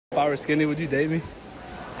If I were skinny, would you date me?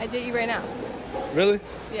 I date you right now. Really?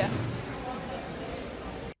 Yeah.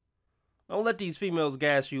 Don't let these females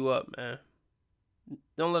gas you up, man.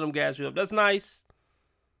 Don't let them gas you up. That's nice.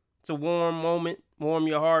 It's a warm moment, warm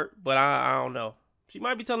your heart, but I don't know. She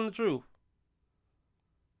might be telling the truth.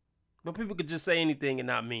 But people could just say anything and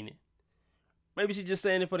not mean it. Maybe she's just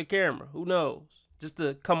saying it for the camera. Who knows? Just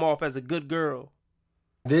to come off as a good girl.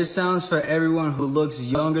 This sounds for everyone who looks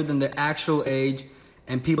younger than their actual age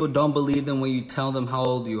and people don't believe them when you tell them how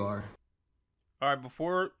old you are. All right,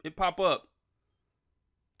 before it pop up,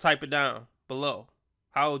 type it down below.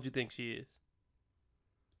 How old you think she is?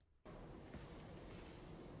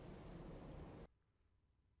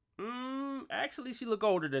 Actually, she look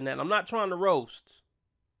older than that. I'm not trying to roast,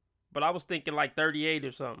 but I was thinking like 38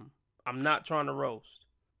 or something. I'm not trying to roast.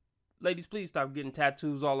 Ladies, please stop getting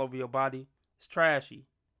tattoos all over your body. It's trashy.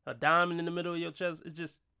 A diamond in the middle of your chest, it's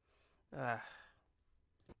just...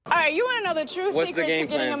 All right, you want to know the true secret to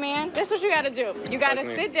getting a man? This is what you got to do. You got to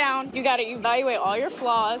sit down. You got to evaluate all your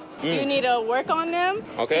flaws. You need to work on them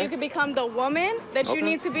so you can become the woman that you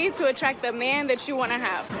need to be to attract the man that you want to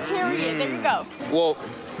have. Period. There you go. Well,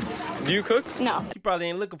 do you cook? No. She probably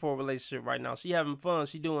ain't looking for a relationship right now. She having fun.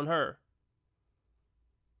 She doing her.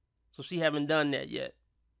 So she haven't done that yet.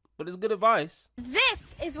 But it's good advice.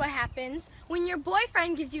 This is what happens when your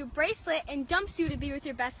boyfriend gives you a bracelet and dumps you to be with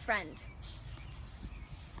your best friend.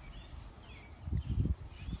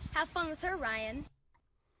 Have fun with her, Ryan.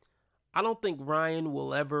 I don't think Ryan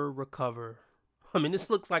will ever recover. I mean, this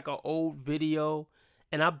looks like an old video,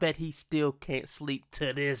 and I bet he still can't sleep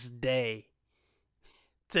to this day.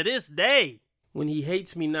 To this day. When he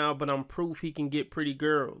hates me now, but I'm proof he can get pretty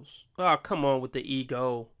girls. Oh, come on with the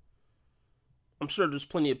ego. I'm sure there's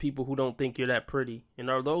plenty of people who don't think you're that pretty. And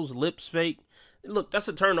are those lips fake? Look, that's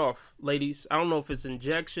a turnoff, ladies. I don't know if it's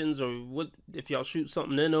injections or what, if y'all shoot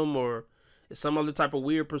something in them, or it's some other type of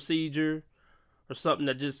weird procedure or something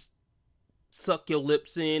that just suck your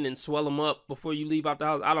lips in and swell them up before you leave out the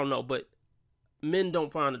house. I don't know, but men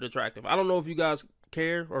don't find it attractive. I don't know if you guys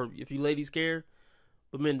care or if you ladies care,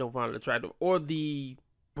 but men don't find it attractive. Or the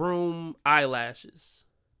broom eyelashes.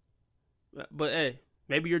 But hey,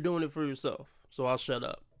 maybe you're doing it for yourself, so I'll shut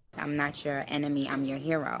up. I'm not your enemy, I'm your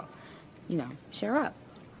hero. You know, cheer up.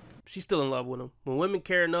 She's still in love with him. When women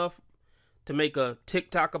care enough to make a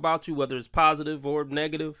TikTok about you, whether it's positive or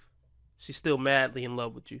negative, she's still madly in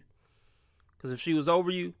love with you. Because if she was over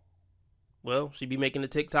you, well, she'd be making a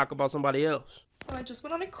TikTok about somebody else. So I just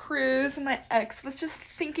went on a cruise and my ex was just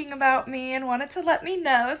thinking about me and wanted to let me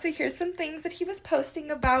know. So here's some things that he was posting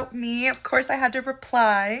about me. Of course, I had to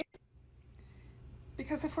reply.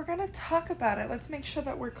 Because if we're going to talk about it, let's make sure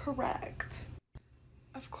that we're correct.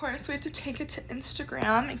 Of course, we have to take it to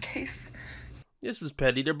Instagram in case... This is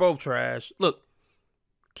petty. They're both trash. Look,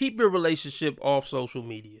 keep your relationship off social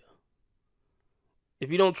media.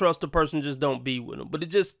 If you don't trust a person, just don't be with them. But it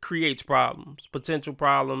just creates problems, potential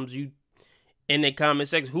problems. You in the comment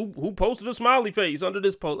section, who posted a smiley face under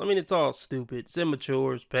this post? I mean, it's all stupid. It's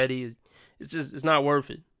immature. It's petty. It's not worth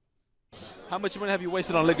it. How much money have you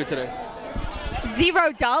wasted on liquor today?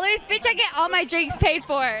 $0? Bitch, I get all my drinks paid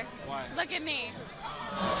for. Why? Look at me.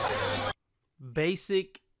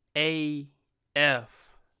 Basic AF.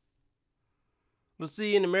 But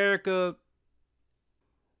see, in America,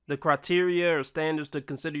 the criteria or standards to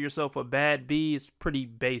consider yourself a bad B is pretty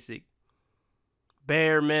basic.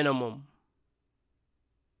 Bare minimum.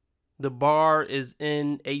 The bar is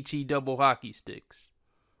NHE double hockey sticks.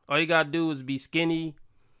 All you gotta do is be skinny,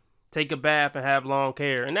 take a bath, and have long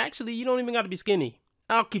hair. And actually, you don't even gotta be skinny.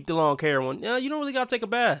 I'll keep the long hair one. Yeah, you don't really gotta take a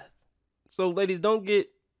bath. So, ladies, don't get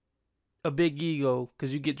a big ego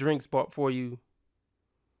because you get drinks bought for you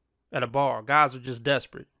at a bar. Guys are just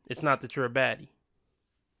desperate. It's not that you're a baddie.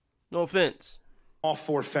 No offense. All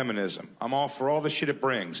for feminism. I'm all for all the shit it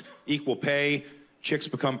brings. Equal pay, chicks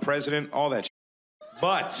become president, all that shit.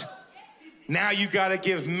 But now you gotta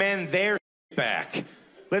give men their shit back.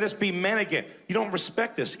 Let us be men again. You don't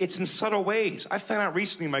respect us. It's in subtle ways. I found out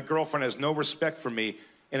recently my girlfriend has no respect for me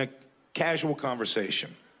in a casual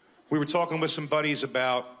conversation. We were talking with some buddies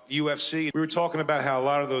about UFC. We were talking about how a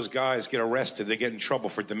lot of those guys get arrested. They get in trouble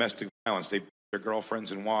for domestic violence. They beat their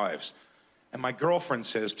girlfriends and wives. And my girlfriend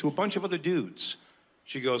says to a bunch of other dudes,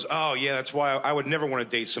 she goes, oh, yeah, that's why I would never want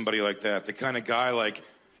to date somebody like that. The kind of guy, like,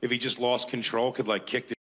 if he just lost control, could, like, kick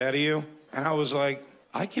the shit out of you. And I was like,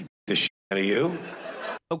 I could beat the shit out of you.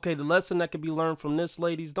 Okay, the lesson that can be learned from this,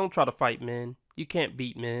 ladies, don't try to fight men. You can't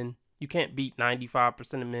beat men. You can't beat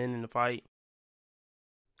 95% of men in a fight.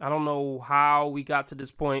 I don't know how we got to this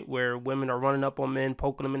point where women are running up on men,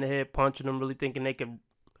 poking them in the head, punching them, really thinking they can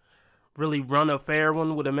really run a fair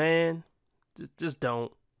one with a man, just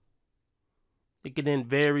don't. It could end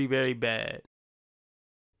very, very bad.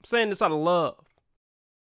 I'm saying this out of love.